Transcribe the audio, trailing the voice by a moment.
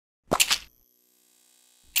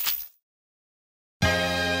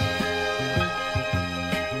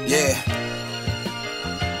Yeah.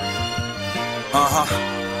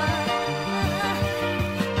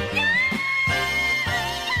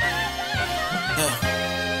 Yeah.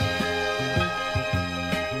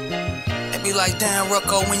 It be like, damn,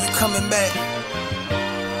 Rucko, when you coming back?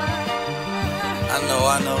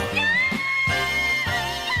 I know.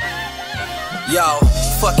 Yo,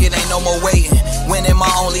 fuck it, ain't no more waiting. Winning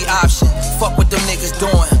my only option. Fuck what them niggas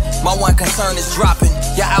doing. My one concern is dropping.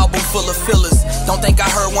 Your album full of fillers. Don't think I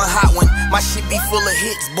heard one hot one. My shit be full of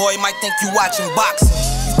hits. Boy, might think you watching boxing.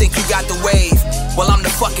 You think you got the wave? Well, I'm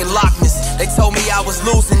the fucking Loch Ness. They told me I was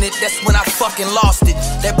losing it. That's when I fucking lost it.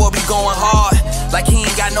 That boy be going hard like he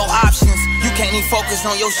ain't got no options. You can't even focus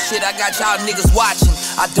on your shit. I got y'all niggas watching.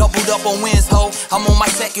 I doubled up on wins, ho. I'm on my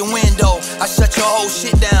second window. I shut your whole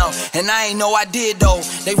shit down, and I ain't know I did though.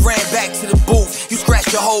 They ran back to the booth. You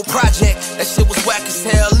scratched your whole project. That shit was whack as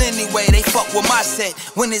hell anyway. They fuck with my set.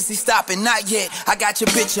 When is he stopping? Not yet. I got your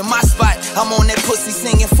bitch in my spot. I'm on that pussy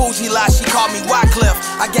singing Fuji La. She called me Wyclef.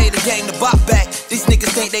 I gave the game the bop back. These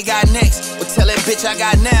niggas think they got next, but tell that bitch I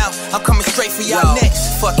got now. I'm coming straight for y'all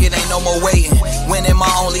next. Fuck it, ain't no more waiting. Winning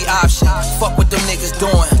my only option. Fuck what them niggas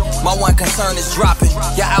doing. My one concern is dropping.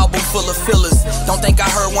 Your album full of fillers. Don't think I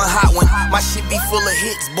heard one hot one. My shit be full of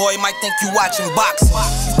hits. Boy, might think you watching boxing.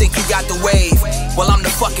 You think you got the wave? Well, I'm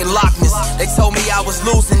the fucking Loch Ness. They told me I was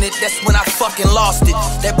losing it. That's when I fucking lost it.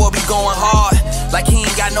 That boy be going hard like he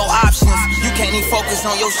ain't got no options. You can't even focus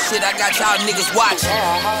on your shit. I got y'all niggas watching.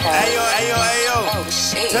 Ayo. Oh,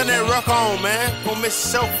 shit. Turn that Ruck on, man. Gonna miss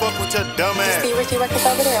so fuck with your dumb ass. See Ricky Ruckus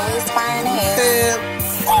over there with his fine ass. Man,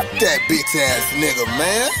 fuck that bitch ass nigga,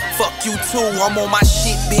 man. Fuck you too, I'm on my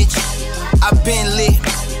shit, bitch. I been lit,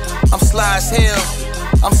 I'm sly as hell.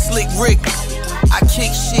 I'm slick Rick, I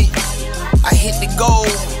kick shit. I hit the goal,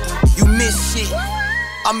 you miss shit.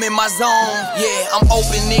 I'm in my zone, yeah, I'm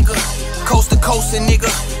open, nigga. Coast to coast, nigga.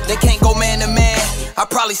 They can't go man to man. I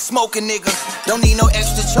probably smoke a nigga. Don't need no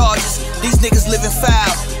extra charges. These niggas living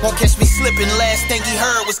foul. Won't catch me slipping. Last thing he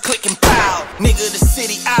heard was clicking pow. Nigga, the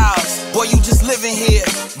city owls. Boy, you just living here.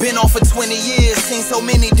 Been on for 20 years. Seen so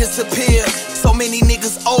many disappear. So many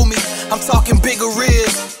niggas owe me. I'm talking bigger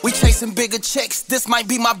rears. We chasing bigger checks. This might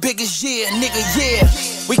be my biggest year. Nigga, yeah.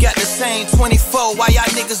 We got the same 24. Why y'all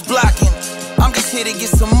niggas blocking? I'm just here to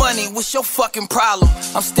get some money, what's your fucking problem?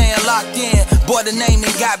 I'm staying locked in, boy the name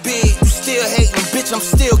ain't got big. You still hating, bitch, I'm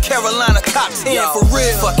still Carolina top 10 for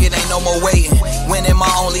real. Fuck it, ain't no more waiting, winning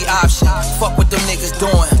my only option. Fuck what them niggas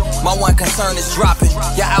doing, my one concern is dropping.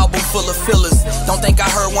 Your album full of fillers, don't think I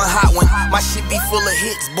heard one hot one. My shit be full of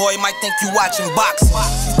hits, boy, might think you watching boxing.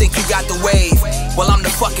 You think you got the wave, well I'm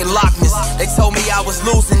the fucking Loch Ness. They told me I was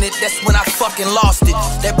losing it, that's when I fucking lost it.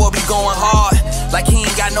 That boy be going hard, like he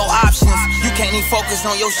ain't got no options. You can't even focus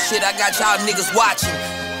on your shit, I got y'all niggas watching.